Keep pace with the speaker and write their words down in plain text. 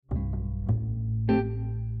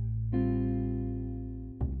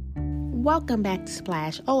Welcome back to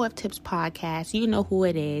Splash OF Tips Podcast. You know who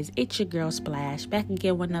it is. It's your girl Splash, back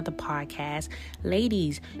again with another podcast.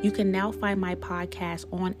 Ladies, you can now find my podcast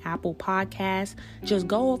on Apple Podcasts. Just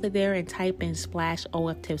go over there and type in Splash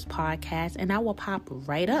OF Tips Podcast and I will pop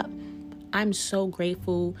right up. I'm so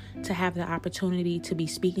grateful to have the opportunity to be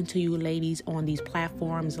speaking to you ladies on these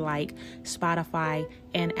platforms like Spotify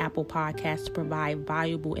and Apple Podcasts to provide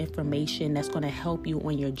valuable information that's going to help you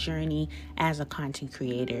on your journey as a content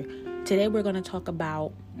creator. Today we're going to talk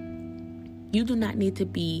about you do not need to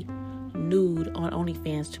be nude on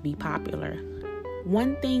Onlyfans to be popular.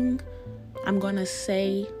 One thing I'm going to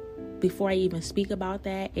say before I even speak about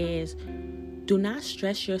that is do not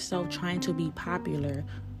stress yourself trying to be popular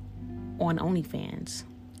on OnlyFans.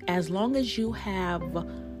 As long as you have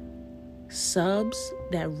subs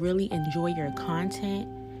that really enjoy your content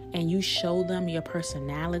and you show them your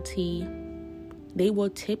personality, they will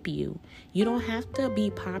tip you. You don't have to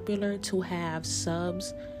be popular to have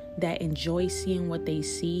subs that enjoy seeing what they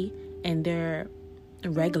see and they're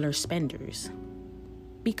regular spenders.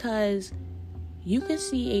 Because you can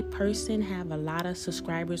see a person have a lot of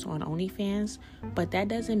subscribers on OnlyFans, but that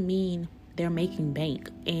doesn't mean they're making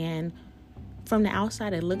bank. And from the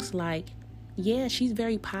outside, it looks like, yeah, she's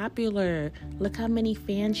very popular. Look how many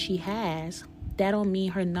fans she has. That don't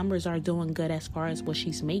mean her numbers are doing good as far as what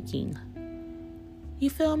she's making. You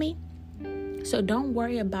feel me? So don't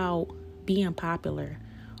worry about being popular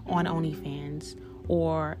on OnlyFans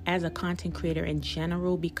or as a content creator in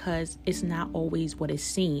general, because it's not always what it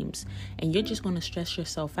seems. And you're just going to stress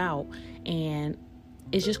yourself out, and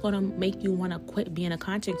it's just going to make you want to quit being a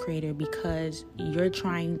content creator because you're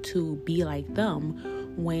trying to be like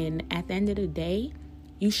them, when at the end of the day,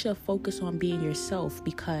 you should focus on being yourself,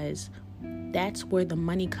 because that's where the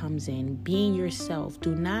money comes in. Being yourself.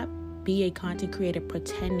 Do not be a content creator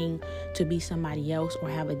pretending to be somebody else or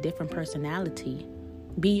have a different personality.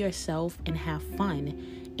 Be yourself and have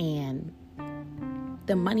fun, and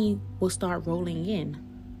the money will start rolling in.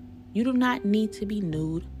 You do not need to be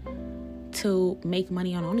nude to make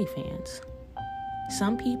money on OnlyFans.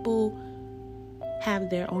 Some people have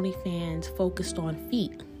their OnlyFans focused on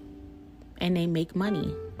feet and they make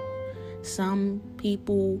money. Some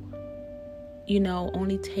people,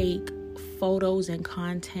 only take photos and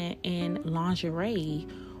content in lingerie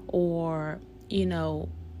or,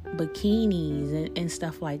 bikinis and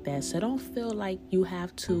stuff like that. So don't feel like you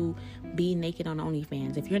have to be naked on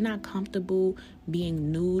OnlyFans. If you're not comfortable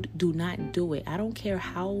being nude, do not do it. I don't care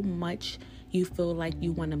how much you feel like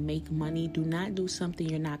you want to make money. Do not do something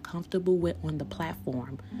you're not comfortable with on the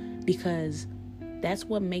platform, because that's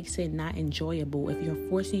what makes it not enjoyable. If you're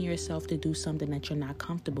forcing yourself to do something that you're not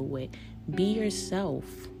comfortable with, be yourself.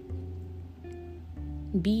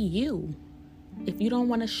 Be you. If you don't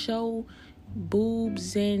want to show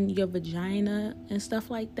boobs and your vagina and stuff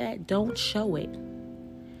like that, don't show it.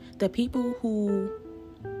 The people who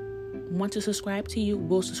want to subscribe to you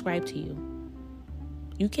will subscribe to you.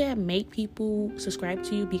 You can't make people subscribe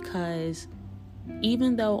to you, because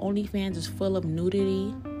even though OnlyFans is full of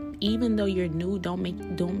nudity, even though you're nude, don't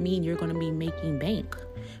mean you're going to be making bank,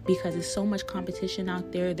 because there's so much competition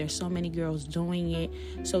out there. There's so many girls doing it.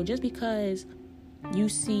 So just because you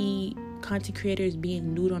see content creators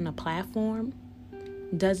being nude on a platform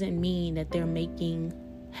doesn't mean that they're making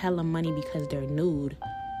hella money because they're nude.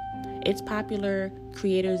 It's popular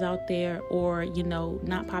creators out there, or,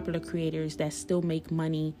 not popular creators that still make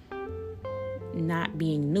money not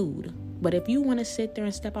being nude. But if you want to sit there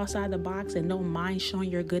and step outside the box and don't mind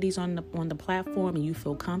showing your goodies on the platform, and you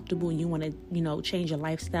feel comfortable and you want to, change your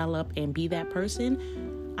lifestyle up and be that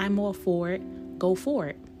person, I'm all for it. Go for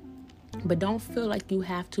it. But don't feel like you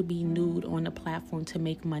have to be nude on the platform to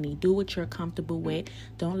make money. Do what you're comfortable with.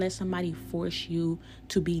 Don't let somebody force you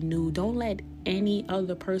to be nude. Don't let any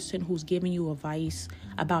other person who's giving you advice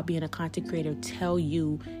about being a content creator tell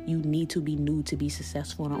you you need to be nude to be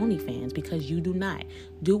successful on OnlyFans, because you do not.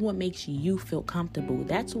 Do what makes you feel comfortable.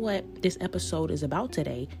 That's what this episode is about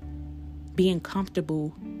today. Being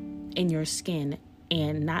comfortable in your skin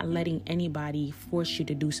and not letting anybody force you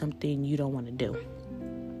to do something you don't want to do.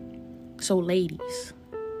 So ladies,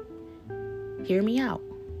 hear me out.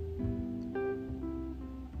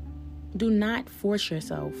 Do not force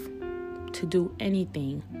yourself to do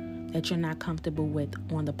anything that you're not comfortable with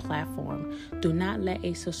on the platform. Do not let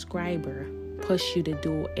a subscriber push you to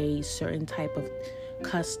do a certain type of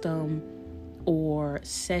custom or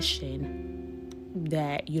session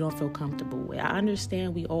that you don't feel comfortable with. I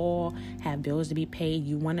understand we all have bills to be paid.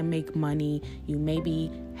 You want to make money. You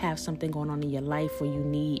maybe have something going on in your life where you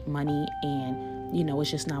need money and,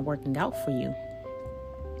 it's just not working out for you.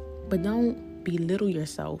 But don't belittle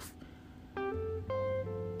yourself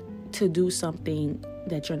to do something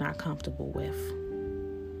that you're not comfortable with.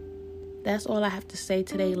 That's all I have to say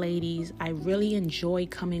today, ladies. I really enjoy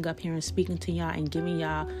coming up here and speaking to y'all and giving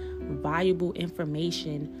y'all valuable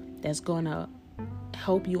information that's going to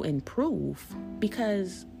help you improve,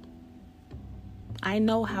 because I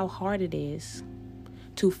know how hard it is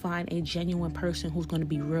to find a genuine person who's going to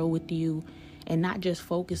be real with you and not just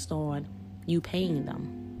focused on you paying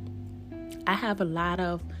them. I have a lot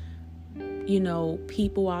of,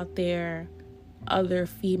 people out there, other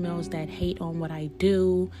females that hate on what I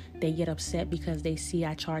do. They get upset because they see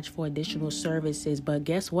I charge for additional services. But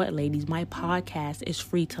guess what, ladies? My podcast is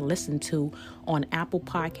free to listen to on Apple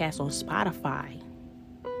Podcasts, on Spotify.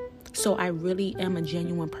 So I really am a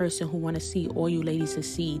genuine person who want to see all you ladies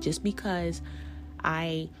succeed. Just because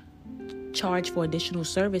I charge for additional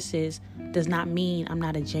services does not mean I'm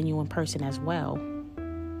not a genuine person as well.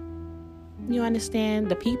 You understand?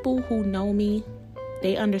 The people who know me,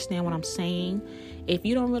 they understand what I'm saying. If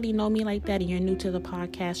you don't really know me like that and you're new to the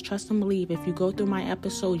podcast, trust and believe, if you go through my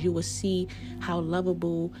episodes, you will see how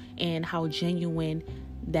lovable and how genuine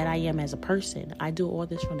that I am as a person. I do all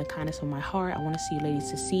this from the kindness of my heart. I want to see ladies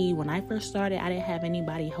succeed. When I first started, I didn't have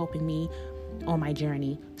anybody helping me on my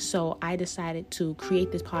journey. So I decided to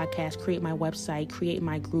create this podcast, create my website, create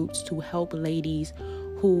my groups to help ladies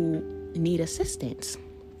who need assistance.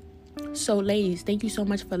 So ladies, thank you so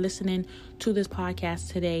much for listening to this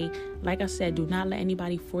podcast today. Like I said, do not let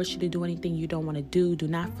anybody force you to do anything you don't want to do. Do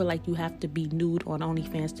not feel like you have to be nude on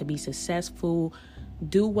OnlyFans to be successful.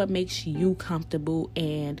 Do what makes you comfortable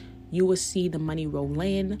and you will see the money roll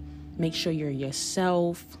in. Make sure you're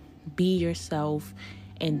yourself. Be yourself.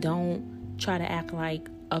 And don't try to act like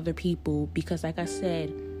other people, because like I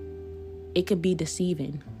said, it could be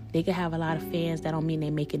deceiving. They could have a lot of fans. That don't mean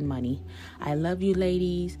they're making money. I love you,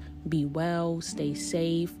 ladies. Be well. Stay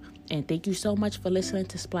safe. And thank you so much for listening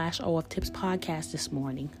to Splash O of Tips podcast this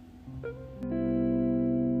morning.